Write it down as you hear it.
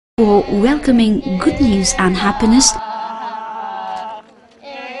for welcoming good news and happiness.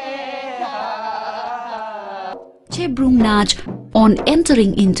 Taplejung Nach on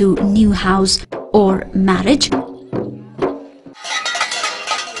entering into new house or marriage.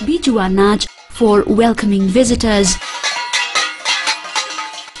 Bijua Nach for welcoming visitors.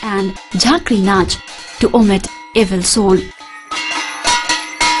 And Jhakri Nach to omit evil soul.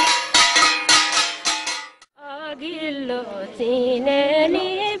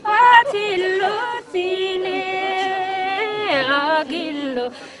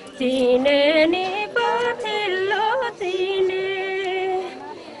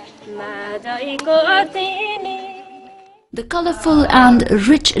 The colorful and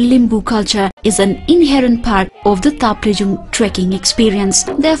rich Limbu culture is an inherent part of the Taplejung trekking experience.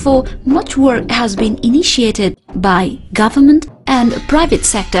 Therefore, much work has been initiated by government and private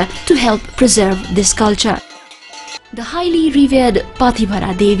sector to help preserve this culture. The highly revered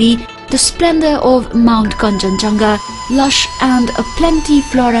Pathibhara Devi, the splendor of Mount Kanchenjunga, lush and plenty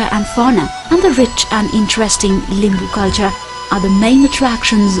flora and fauna, and the rich and interesting Limbu culture are the main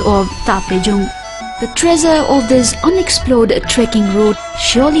attractions of Taplejung. The treasure of this unexplored trekking route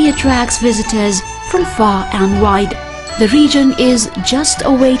surely attracts visitors from far and wide. The region is just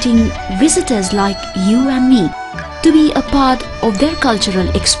awaiting visitors like you and me to be a part of their cultural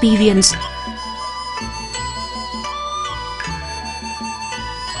experience.